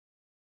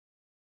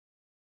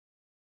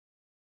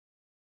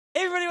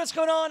everybody, what's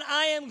going on?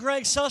 I am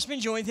Greg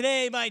Sussman, joined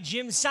today by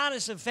Jim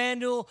Sonis of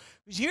FanDuel,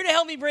 who's here to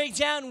help me break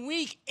down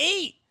Week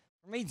 8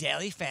 from a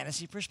daily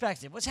fantasy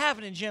perspective. What's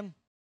happening, Jim?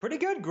 Pretty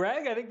good,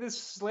 Greg. I think this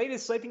slate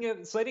is slating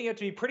it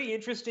to be pretty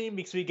interesting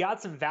because we got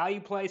some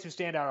value plays who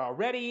stand out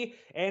already,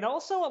 and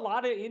also a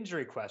lot of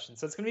injury questions.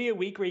 So it's going to be a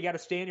week where you got to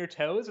stay on your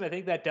toes, and I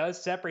think that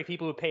does separate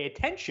people who pay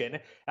attention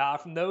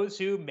from those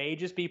who may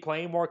just be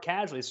playing more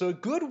casually. So a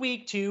good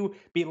week to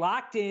be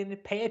locked in,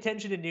 pay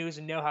attention to news,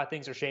 and know how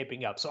things are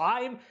shaping up. So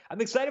I'm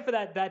excited for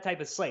that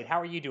type of slate. How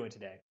are you doing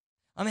today?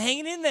 I'm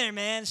hanging in there,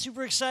 man.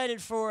 Super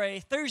excited for a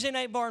Thursday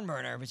night barn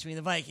burner between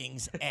the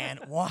Vikings and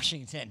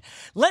Washington.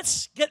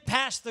 Let's get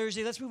past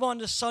Thursday. Let's move on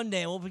to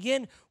Sunday. We'll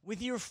begin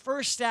with your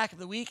first stack of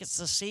the week. It's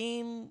the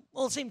same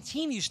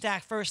team you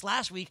stacked first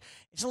last week.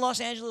 It's the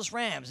Los Angeles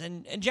Rams.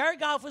 And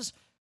Jared Goff was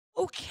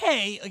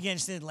okay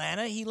against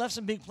Atlanta. He left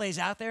some big plays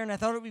out there, and I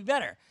thought it would be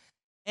better.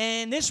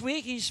 And this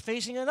week, he's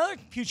facing another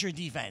future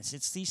defense.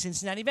 It's the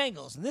Cincinnati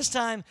Bengals. And this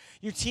time,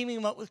 you're teaming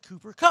him up with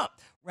Cooper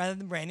Kupp rather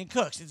than Brandon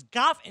Cooks. It's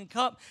Goff and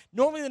Kupp.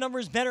 Normally, the number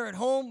is better at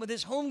home, but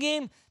this home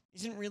game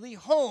isn't really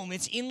home.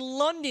 It's in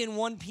London,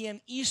 1 p.m.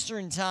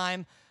 Eastern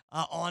time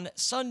on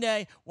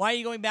Sunday. Why are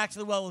you going back to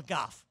the well with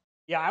Goff?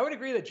 Yeah, I would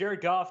agree that Jared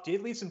Goff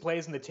did leave some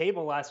plays on the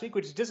table last week,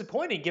 which is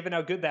disappointing given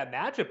how good that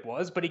matchup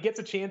was, but he gets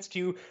a chance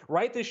to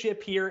right the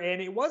ship here, and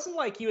it wasn't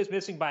like he was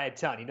missing by a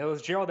ton. You know,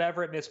 those Gerald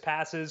Everett missed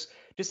passes,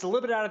 just a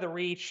little bit out of the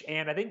reach,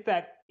 and I think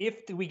that if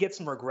we get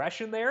some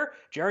regression there,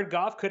 Jared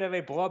Goff could have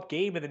a blow-up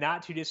game in the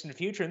not-too-distant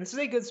future, and this is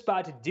a good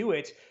spot to do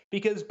it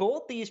because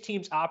both these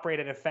teams operate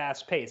at a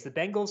fast pace. The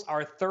Bengals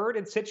are third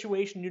in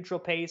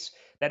situation-neutral pace.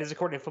 That is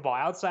according to Football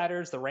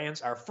Outsiders. The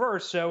Rams are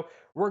first, so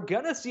we're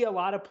going to see a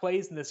lot of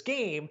plays in this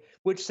game,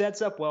 which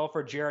sets up well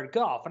for Jared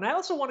Goff. And I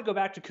also want to go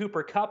back to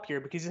Cooper Kupp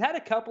here because he's had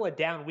a couple of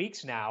down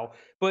weeks now,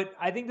 but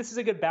I think this is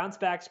a good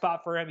bounce-back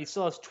spot for him. He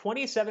still has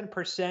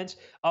 27%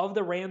 of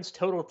the Rams'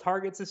 total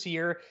targets this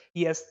year.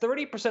 He has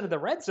 30% of the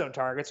red zone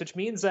targets, which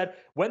means that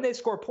when they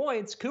score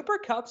points, Cooper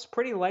Kupp's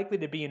pretty likely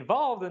to be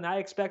involved, and I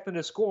expect them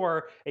to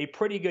score a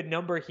pretty good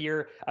number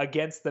here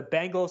against the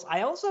Bengals.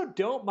 I also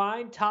don't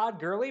mind Todd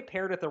Gurley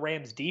paired with the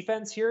Rams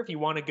defense here if you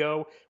want to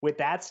go with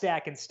that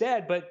stack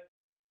instead, but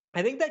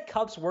I think that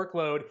Kupp's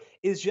workload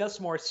is just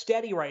more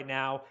steady right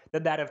now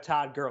than that of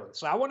Todd Gurley.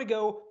 So I want to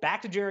go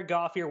back to Jared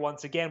Goff here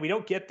once again. We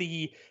don't get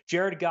the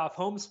Jared Goff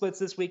home splits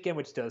this weekend,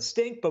 which does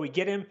stink, but we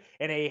get him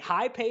in a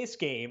high-paced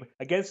game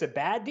against a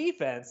bad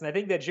defense, and I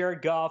think that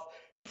Jared Goff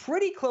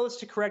pretty close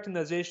to correcting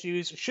those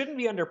issues. Shouldn't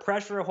be under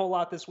pressure a whole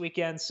lot this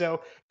weekend.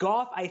 So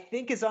Goff, I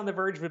think, is on the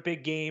verge of a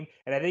big game,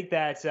 and I think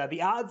that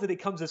the odds that it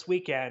comes this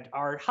weekend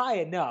are high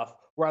enough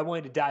where I'm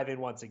willing to dive in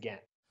once again.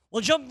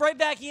 We'll jump right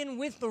back in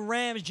with the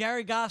Rams.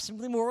 Jared Goff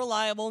simply more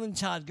reliable than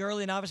Todd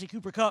Gurley, and obviously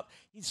Cooper Kupp,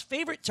 his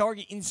favorite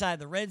target inside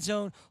the red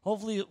zone.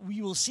 Hopefully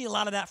we will see a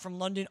lot of that from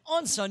London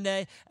on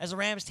Sunday as the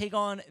Rams take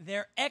on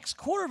their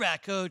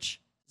ex-quarterback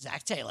coach,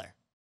 Zach Taylor.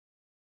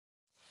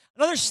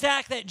 Another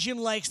stack that Jim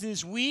likes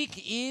this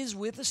week is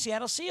with the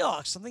Seattle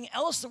Seahawks, something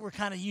else that we're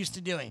kind of used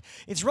to doing.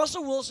 It's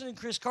Russell Wilson and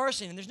Chris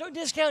Carson, and there's no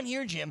discount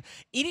here, Jim.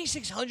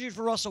 8,600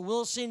 for Russell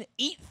Wilson,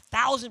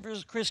 8,000 for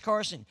Chris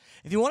Carson.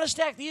 If you want to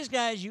stack these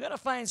guys, you got to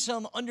find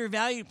some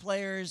undervalued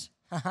players,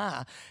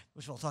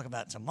 which we'll talk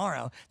about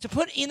tomorrow, to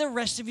put in the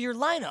rest of your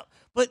lineup.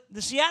 But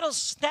the Seattle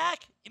stack,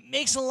 it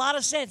makes a lot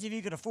of sense if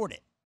you could afford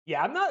it.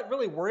 Yeah, I'm not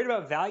really worried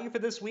about value for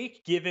this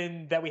week,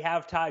 given that we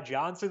have Ty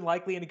Johnson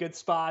likely in a good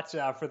spot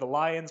for the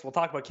Lions. We'll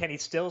talk about Kenny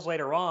Stills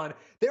later on.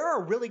 There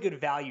are really good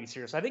values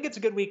here, so I think it's a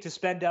good week to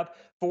spend up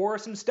for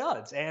some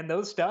studs, and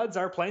those studs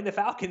are playing the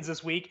Falcons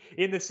this week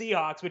in the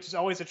Seahawks, which is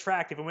always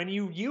attractive. And when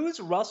you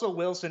use Russell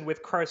Wilson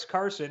with Chris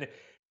Carson,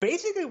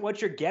 basically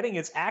what you're getting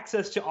is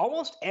access to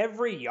almost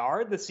every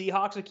yard the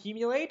Seahawks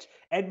accumulate,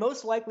 and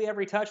most likely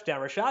every touchdown.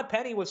 Rashad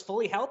Penny was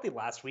fully healthy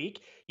last week.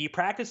 He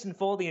practiced in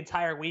full the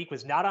entire week,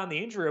 was not on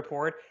the injury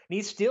report, and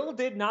he still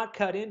did not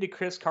cut into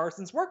Chris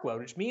Carson's workload,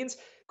 which means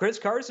Chris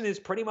Carson is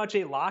pretty much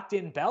a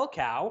locked-in bell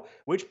cow,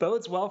 which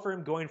bodes well for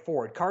him going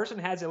forward. Carson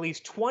has at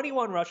least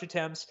 21 rush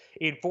attempts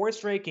in 4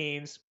 straight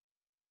games.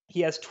 He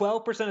has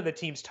 12% of the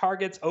team's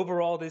targets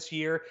overall this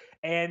year,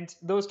 and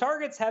those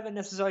targets haven't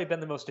necessarily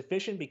been the most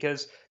efficient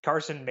because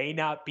Carson may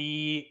not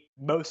be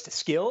most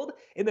skilled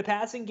in the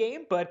passing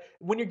game, but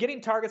when you're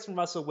getting targets from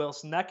Russell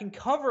Wilson, that can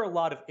cover a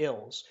lot of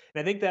ills.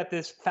 And I think that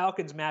this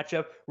Falcons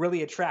matchup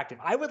really attractive.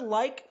 I would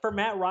like for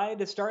Matt Ryan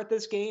to start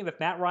this game. If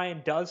Matt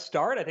Ryan does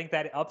start, I think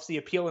that ups the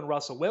appeal in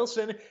Russell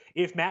Wilson.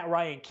 If Matt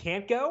Ryan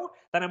can't go,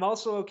 then I'm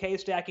also okay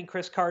stacking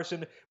Chris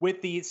Carson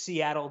with the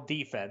Seattle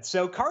defense.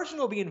 So Carson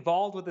will be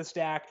involved with the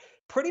stack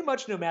pretty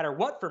much no matter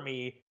what for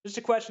me. Just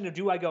a question of,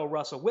 do I go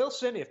Russell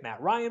Wilson if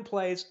Matt Ryan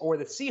plays, or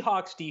the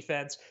Seahawks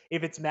defense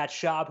if it's Matt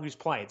Schaub who's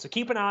playing? So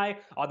keep an eye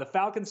on the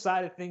Falcons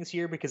side of things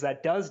here because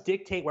that does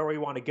dictate where we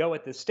want to go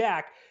at this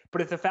stack. But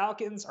if the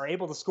Falcons are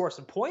able to score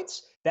some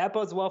points, that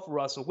bodes well for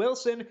Russell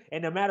Wilson.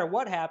 And no matter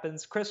what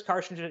happens, Chris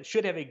Carson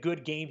should have a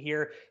good game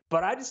here.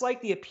 But I just like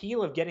the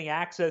appeal of getting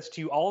access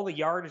to all the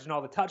yardage and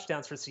all the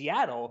touchdowns for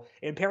Seattle.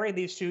 And pairing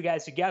these two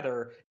guys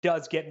together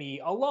does get me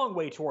a long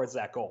way towards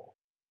that goal.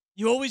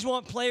 You always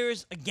want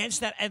players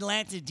against that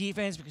Atlanta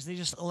defense because they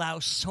just allow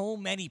so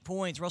many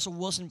points. Russell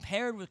Wilson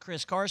paired with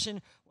Chris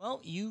Carson,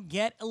 well, you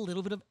get a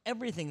little bit of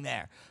everything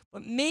there.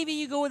 But maybe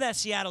you go with that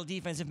Seattle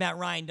defense if Matt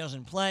Ryan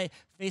doesn't play.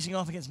 Facing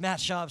off against Matt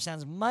Schaub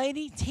sounds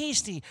mighty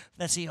tasty for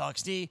that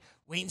Seahawks D.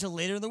 Wait until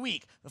later in the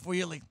week before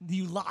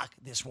you lock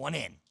this one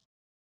in.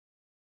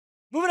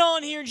 Moving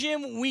on here,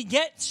 Jim, we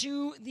get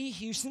to the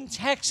Houston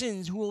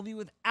Texans, who will be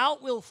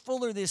without Will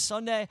Fuller this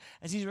Sunday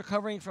as he's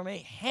recovering from a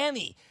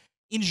hammy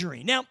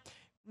injury. Now,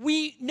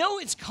 we know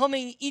it's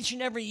coming each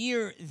and every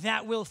year,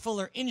 that Will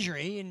Fuller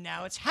injury, and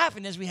now it's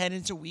happened as we head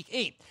into Week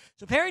 8.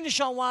 So pairing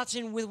Deshaun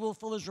Watson with Will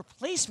Fuller's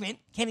replacement,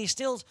 Kenny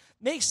Stills,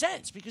 makes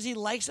sense because he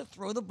likes to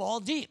throw the ball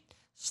deep.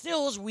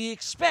 Stills, we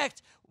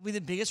expect, will be the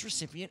biggest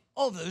recipient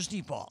of those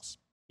deep balls.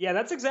 Yeah,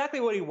 that's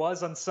exactly what he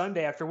was on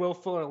Sunday after Will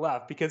Fuller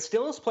left, because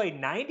Stills played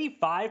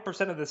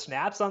 95% of the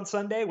snaps on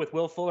Sunday with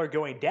Will Fuller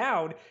going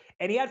down,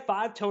 and he had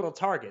 5 total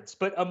targets.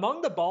 But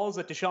among the balls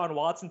that Deshaun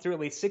Watson threw at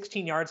least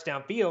 16 yards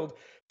downfield,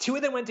 2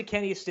 of them went to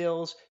Kenny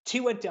Stills,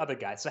 2 went to other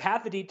guys. So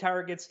half the deep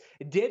targets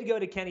did go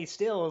to Kenny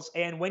Stills,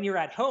 and when you're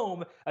at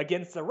home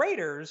against the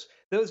Raiders,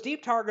 those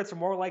deep targets are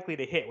more likely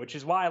to hit, which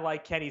is why I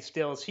like Kenny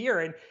Stills here.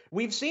 And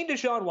we've seen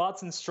Deshaun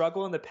Watson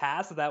struggle in the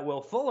past with that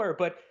Will Fuller,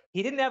 but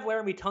he didn't have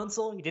Laramie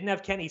Tunsil. He didn't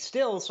have Kenny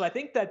Stills. So I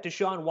think that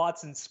Deshaun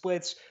Watson's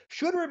splits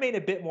should remain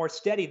a bit more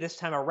steady this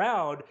time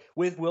around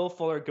with Will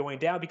Fuller going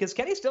down, because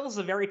Kenny Stills is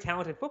a very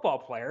talented football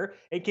player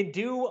and can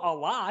do a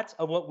lot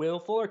of what Will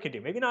Fuller can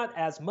do. Maybe not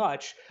as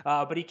much,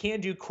 but he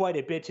can do quite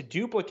a bit to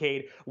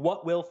duplicate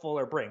what Will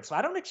Fuller brings. So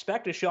I don't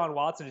expect Deshaun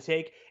Watson to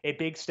take a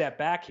big step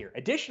back here.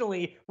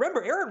 Additionally,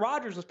 remember, Aaron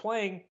Rodgers was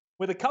playing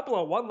with a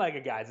couple of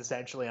one-legged guys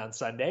essentially on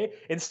Sunday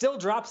and still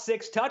dropped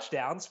 6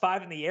 touchdowns,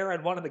 5 in the air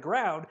and 1 on the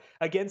ground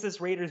against this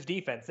Raiders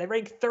defense. They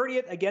rank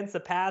 30th against the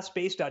pass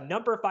based on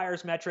number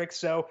fires metrics.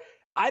 So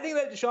I think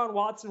that Deshaun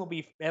Watson will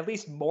be at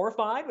least more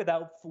fine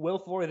without Will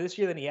Fuller this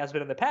year than he has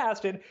been in the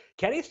past. And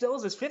Kenny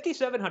Stills is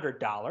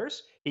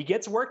 $5,700. He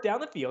gets work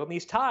down the field, and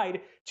he's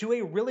tied to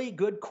a really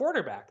good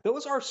quarterback.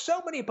 Those are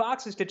so many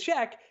boxes to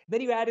check.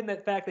 Then you add in the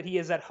fact that he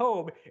is at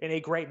home in a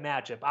great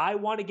matchup. I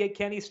want to get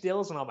Kenny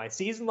Stills on all my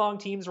season-long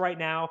teams right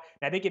now,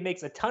 and I think it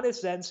makes a ton of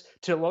sense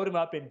to load him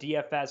up in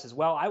DFS as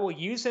well. I will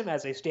use him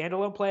as a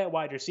standalone play at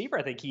wide receiver.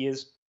 I think he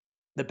is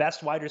the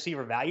best wide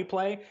receiver value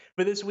play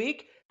for this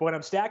week. But when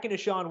I'm stacking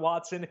Deshaun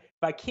Watson, if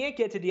I can't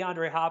get to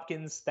DeAndre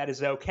Hopkins, that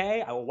is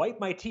okay. I will wipe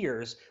my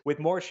tears with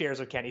more shares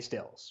of Kenny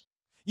Stills.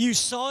 You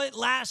saw it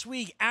last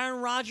week.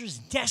 Aaron Rodgers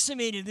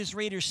decimated this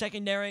Raiders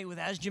secondary with,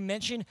 as Jim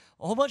mentioned,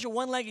 a whole bunch of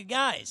one-legged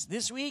guys.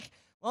 This week,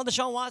 well,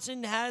 Deshaun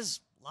Watson has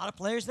a lot of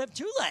players that have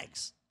 2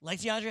 legs, like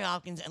DeAndre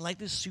Hopkins and like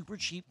this super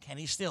cheap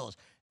Kenny Stills.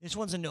 This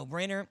one's a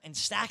no-brainer, and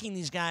stacking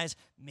these guys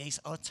makes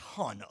a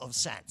ton of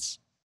sense.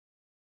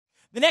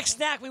 The next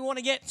stack we want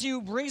to get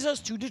to brings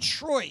us to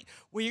Detroit,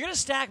 where you're going to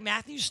stack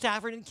Matthew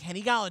Stafford and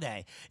Kenny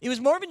Golladay. It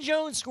was Marvin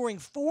Jones scoring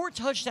 4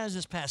 touchdowns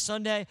this past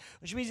Sunday,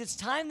 which means it's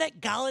time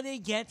that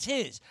Golladay gets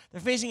his. They're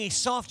facing a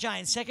soft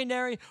Giants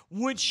secondary,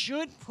 which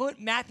should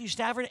put Matthew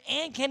Stafford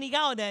and Kenny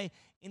Golladay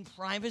in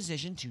prime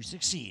position to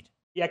succeed.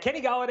 Yeah,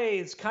 Kenny Golladay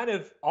is kind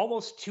of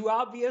almost too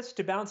obvious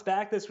to bounce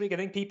back this week. I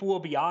think people will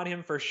be on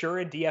him for sure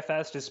in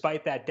DFS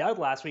despite that dud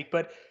last week,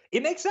 but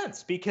it makes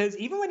sense because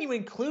even when you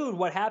include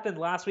what happened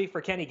last week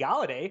for Kenny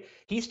Golladay,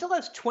 he still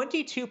has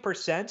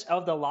 22%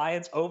 of the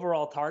Lions'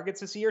 overall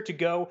targets this year to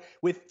go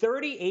with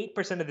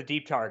 38% of the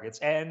deep targets.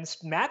 And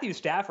Matthew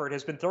Stafford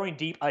has been throwing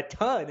deep a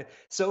ton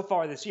so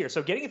far this year.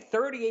 So getting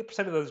 38%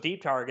 of those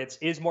deep targets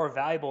is more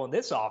valuable in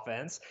this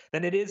offense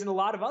than it is in a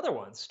lot of other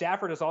ones.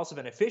 Stafford has also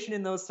been efficient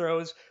in those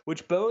throws,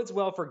 which bodes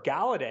well for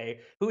Golladay,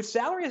 whose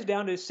salary is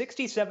down to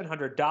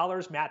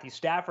 $6,700. Matthew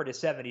Stafford is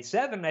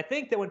 $77,000. And I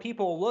think that when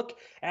people look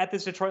at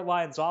this Detroit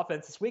Lions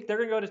offense this week, they're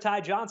going to go to Ty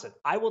Johnson.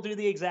 I will do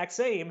the exact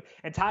same,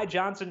 and Ty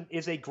Johnson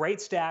is a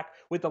great stack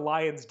with the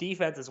Lions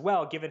defense as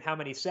well, given how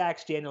many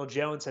sacks Daniel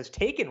Jones has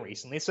taken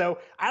recently. So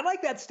I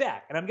like that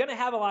stack, and I'm going to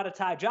have a lot of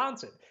Ty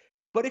Johnson.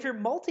 But if you're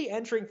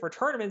multi-entering for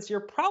tournaments,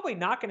 you're probably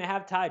not going to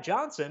have Ty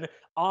Johnson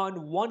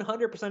on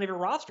 100% of your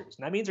rosters.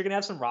 And that means you're going to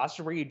have some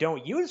rosters where you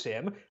don't use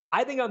him.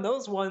 I think on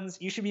those ones,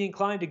 you should be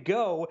inclined to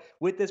go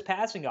with this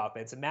passing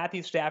offense, and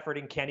Matthew Stafford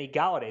and Kenny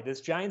Golladay.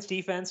 This Giants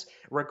defense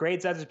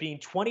grades as being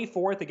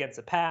 24th against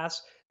the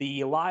pass.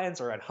 The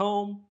Lions are at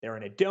home. They're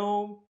in a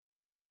dome.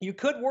 You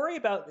could worry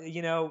about,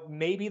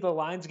 maybe the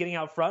Lions getting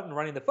out front and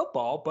running the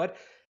football, but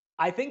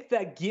I think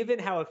that given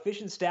how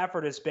efficient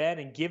Stafford has been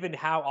and given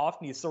how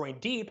often he's throwing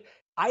deep,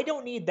 I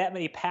don't need that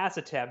many pass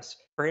attempts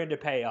for him to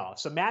pay off.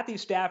 So Matthew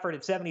Stafford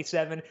at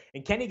 77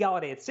 and Kenny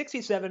Golladay at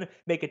 67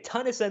 make a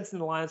ton of sense in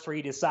the Lions for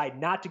you to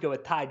decide not to go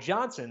with Ty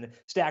Johnson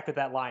stacked with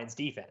that Lions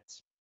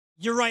defense.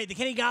 You're right. The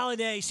Kenny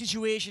Golladay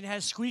situation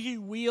has squeaky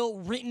wheel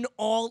written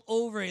all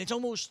over it. It's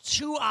almost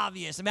too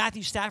obvious that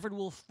Matthew Stafford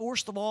will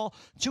force the ball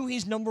to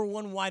his number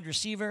 1 wide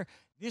receiver.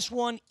 This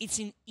one, it's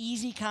an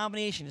easy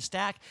combination to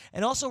stack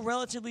and also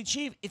relatively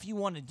cheap if you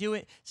want to do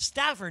it.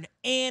 Stafford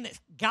and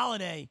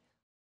Golladay,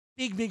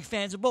 big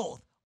fans of both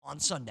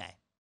on Sunday.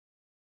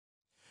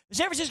 The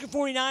San Francisco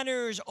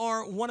 49ers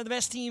are one of the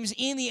best teams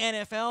in the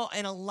NFL,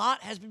 and a lot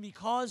has been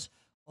because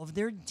of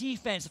their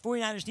defense. The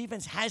 49ers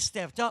defense has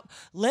stepped up,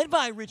 led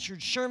by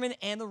Richard Sherman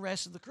and the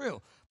rest of the crew.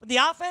 But the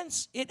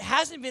offense, it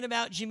hasn't been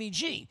about Jimmy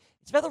G.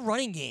 It's about the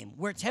running game,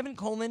 where Tevin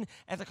Coleman,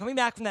 after coming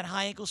back from that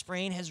high ankle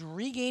sprain, has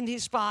regained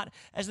his spot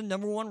as the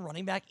number one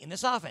running back in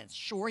this offense.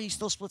 Sure, he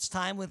still splits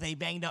time with a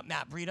banged-up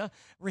Matt Breida,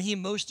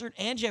 Raheem Mostert,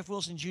 and Jeff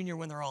Wilson Jr.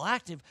 when they're all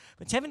active,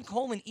 but Tevin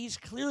Coleman is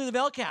clearly the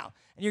bell cow,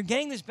 and you're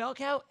getting this bell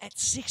cow at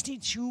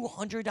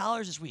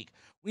 $6,200 this week.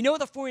 We know what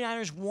the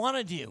 49ers want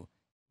to do.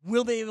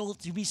 Will they be able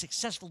to be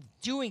successful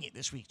doing it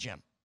this week,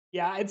 Jim?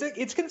 Yeah,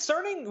 it's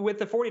concerning with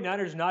the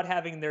 49ers not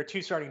having their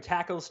two starting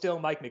tackles still,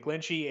 Mike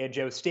McGlinchey and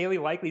Joe Staley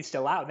likely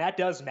still out, and that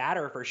does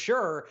matter for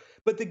sure.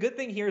 But the good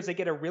thing here is they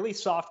get a really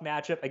soft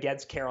matchup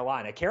against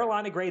Carolina.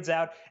 Carolina grades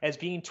out as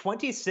being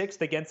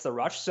 26th against the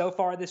rush so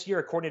far this year,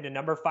 according to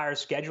Number Fire's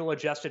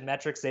schedule-adjusted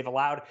metrics. They've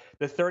allowed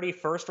the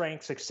 31st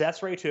ranked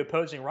success rate to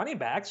opposing running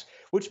backs,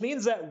 which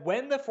means that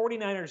when the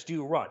 49ers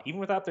do run, even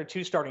without their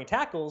two starting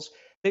tackles,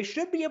 they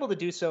should be able to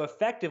do so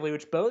effectively,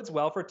 which bodes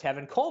well for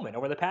Tevin Coleman.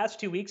 Over the past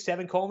 2 weeks,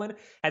 Tevin Coleman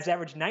has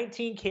averaged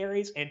 19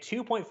 carries and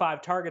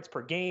 2.5 targets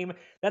per game.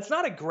 That's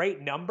not a great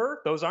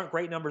number. Those aren't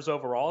great numbers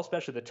overall,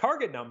 especially the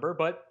target number,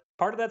 but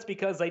part of that's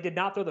because they did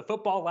not throw the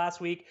football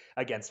last week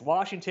against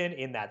Washington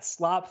in that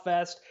slop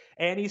fest,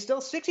 and he's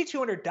still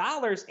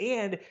 $6,200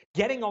 and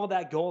getting all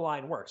that goal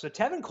line work. So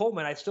Tevin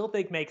Coleman, I still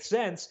think makes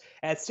sense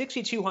at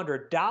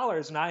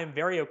 $6,200, and I am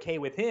very okay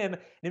with him, and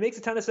it makes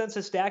a ton of sense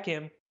to stack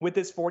him with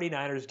this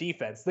 49ers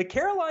defense. The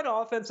Carolina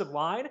offensive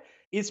line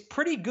is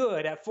pretty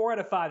good at 4 out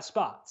of 5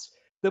 spots.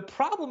 The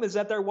problem is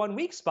that their one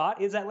weak spot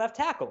is at left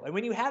tackle. And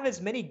when you have as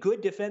many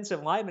good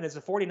defensive linemen as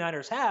the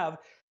 49ers have,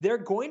 they're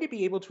going to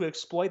be able to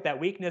exploit that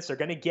weakness. They're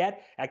going to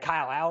get at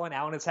Kyle Allen.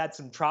 Allen has had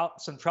some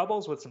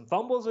troubles with some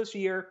fumbles this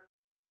year,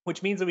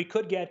 which means that we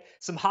could get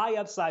some high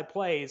upside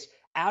plays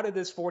out of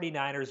this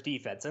 49ers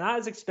defense. And not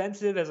as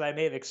expensive as I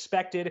may have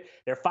expected.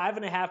 They're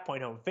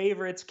 5.5-point home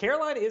favorites.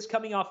 Carolina is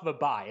coming off of a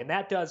bye, and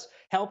that does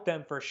help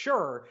them for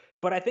sure.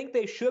 But I think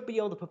they should be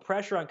able to put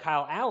pressure on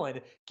Kyle Allen,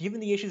 given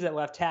the issues at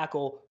left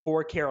tackle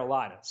for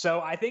Carolina.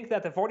 So I think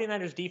that the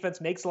 49ers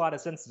defense makes a lot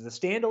of sense as a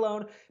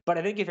standalone, but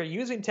I think if you're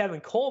using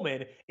Tevin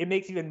Coleman, it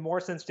makes even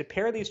more sense to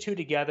pair these two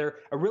together.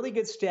 A really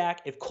good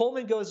stack. If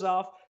Coleman goes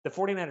off, the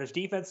 49ers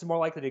defense is more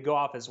likely to go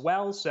off as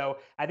well. So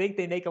I think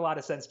they make a lot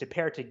of sense to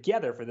pair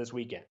together for this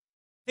weekend.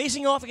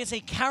 Facing off against a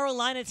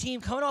Carolina team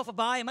coming off a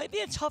bye, it might be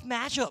a tough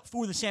matchup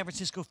for the San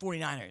Francisco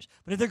 49ers.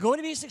 But if they're going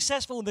to be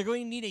successful, they're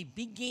going to need a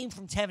big game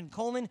from Tevin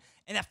Coleman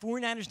and that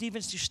 49ers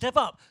defense to step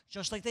up,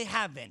 just like they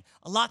have been.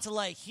 A lot to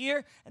like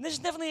here, and this is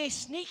definitely a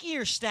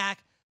sneakier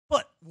stack,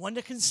 but one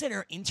to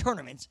consider in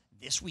tournaments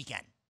this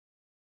weekend.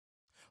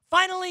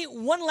 Finally,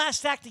 one last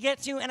stack to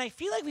get to, and I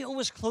feel like we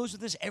almost close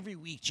with this every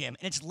week, Jim,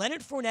 and it's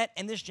Leonard Fournette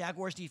and this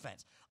Jaguars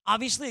defense.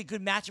 Obviously, a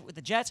good matchup with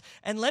the Jets.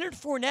 And Leonard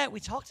Fournette,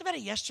 we talked about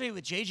it yesterday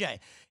with JJ.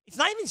 It's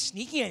not even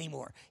sneaky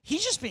anymore.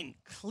 He's just been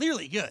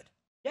clearly good.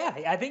 Yeah,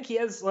 I think he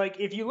has, like,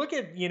 if you look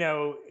at,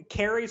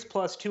 carries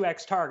plus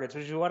 2x targets,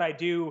 which is what I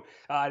do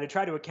to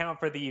try to account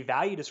for the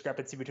value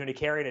discrepancy between a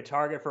carry and a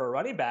target for a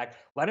running back,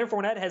 Leonard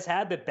Fournette has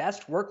had the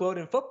best workload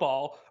in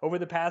football over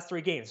the past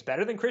 3 games,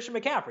 better than Christian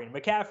McCaffrey. And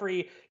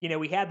McCaffrey,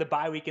 we had the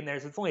bye week in there,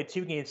 so it's only a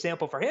 2-game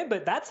sample for him,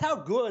 but that's how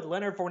good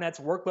Leonard Fournette's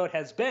workload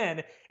has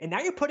been. And now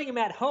you're putting him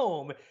at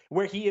home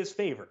where he is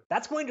favored.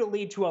 That's going to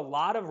lead to a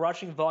lot of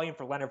rushing volume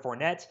for Leonard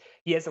Fournette.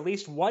 He has at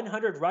least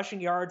 100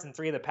 rushing yards in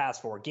 3 of the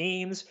past 4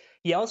 games.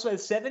 He also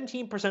has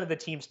 17% of the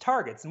team's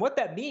targets. And what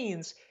that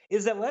means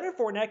is that Leonard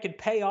Fournette can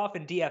pay off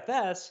in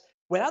DFS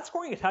without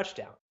scoring a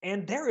touchdown.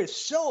 And there is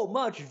so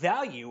much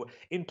value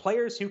in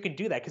players who can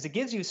do that because it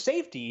gives you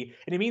safety.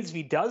 And it means if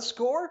he does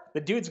score,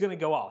 the dude's going to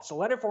go off. So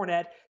Leonard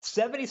Fournette,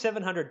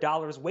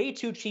 $7,700, way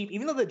too cheap.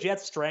 Even though the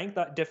Jets' strength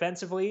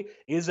defensively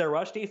is their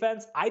rush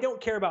defense, I don't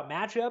care about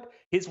matchup.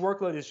 His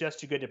workload is just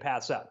too good to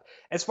pass up.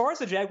 As far as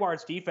the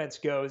Jaguars' defense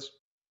goes,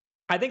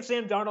 I think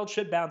Sam Darnold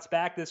should bounce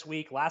back this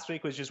week. Last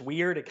week was just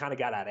weird. It kind of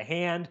got out of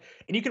hand,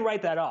 and you can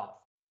write that off.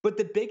 But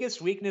the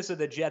biggest weakness of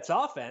the Jets'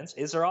 offense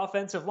is their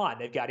offensive line.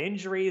 They've got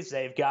injuries.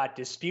 They've got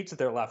disputes with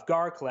their left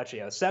guard,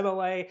 Kelechi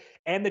Osemele.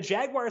 And the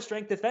Jaguars'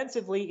 strength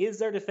defensively is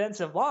their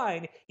defensive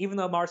line, even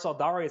though Marcel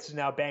Darius is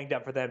now banged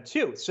up for them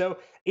too. So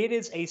it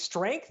is a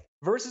strength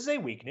versus a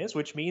weakness,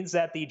 which means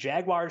that the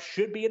Jaguars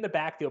should be in the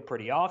backfield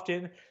pretty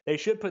often. They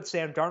should put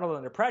Sam Darnold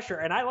under pressure.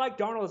 And I like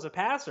Darnold as a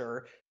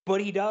passer,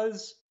 but he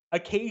does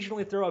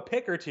occasionally throw a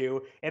pick or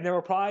two, and there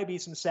will probably be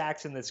some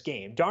sacks in this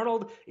game.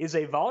 Darnold is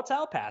a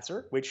volatile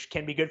passer, which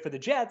can be good for the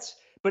Jets,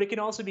 but it can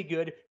also be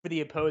good for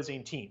the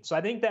opposing team. So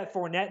I think that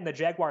Fournette and the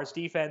Jaguars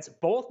defense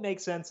both make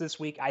sense this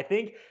week. I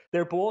think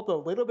they're both a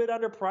little bit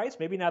underpriced,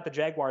 maybe not the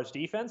Jaguars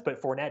defense,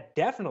 but Fournette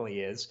definitely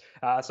is.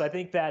 So I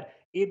think that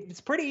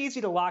it's pretty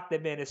easy to lock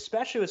them in,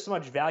 especially with so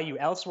much value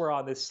elsewhere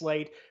on this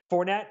slate.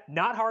 Fournette,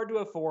 not hard to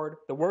afford.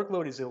 The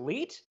workload is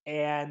elite,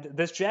 and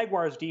this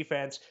Jaguars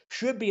defense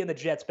should be in the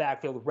Jets'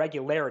 backfield with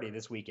regularity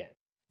this weekend.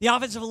 The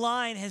offensive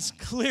line has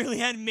clearly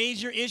had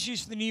major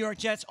issues for the New York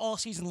Jets all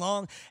season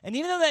long. And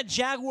even though that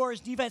Jaguars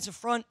defensive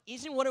front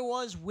isn't what it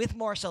was with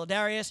Marcel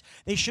Darius,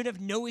 they should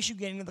have no issue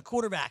getting to the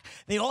quarterback.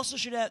 They also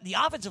should have, the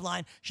offensive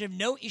line should have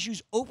no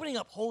issues opening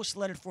up holes to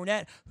Leonard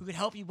Fournette, who could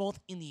help you both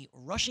in the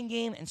rushing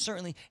game and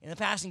certainly in the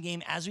passing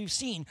game, as we've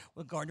seen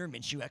with Gardner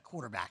Minshew at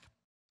quarterback.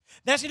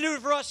 That's going to do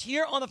it for us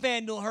here on the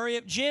FanDuel Hurry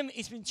Up. Jim,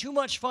 it's been too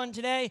much fun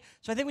today,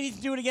 so I think we need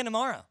to do it again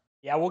tomorrow.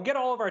 Yeah, we'll get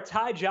all of our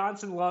Ty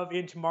Johnson love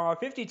in tomorrow.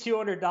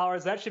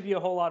 $5,200. That should be a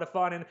whole lot of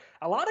fun and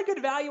a lot of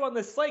good value on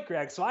this slate,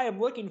 Greg. So I am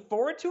looking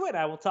forward to it.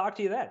 I will talk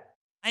to you then.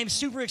 I am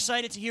super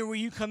excited to hear where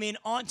you come in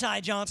on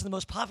Ty Johnson, the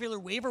most popular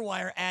waiver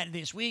wire ad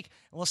this week.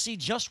 And we'll see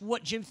just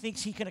what Jim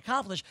thinks he can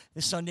accomplish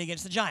this Sunday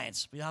against the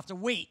Giants. We'll have to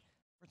wait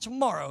for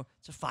tomorrow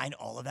to find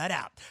all of that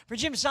out. For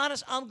Jim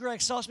Sonis, I'm Greg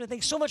Sussman.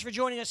 Thanks so much for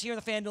joining us here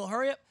on the FanDuel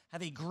Hurry Up.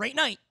 Have a great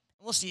night,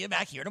 and we'll see you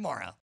back here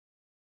tomorrow.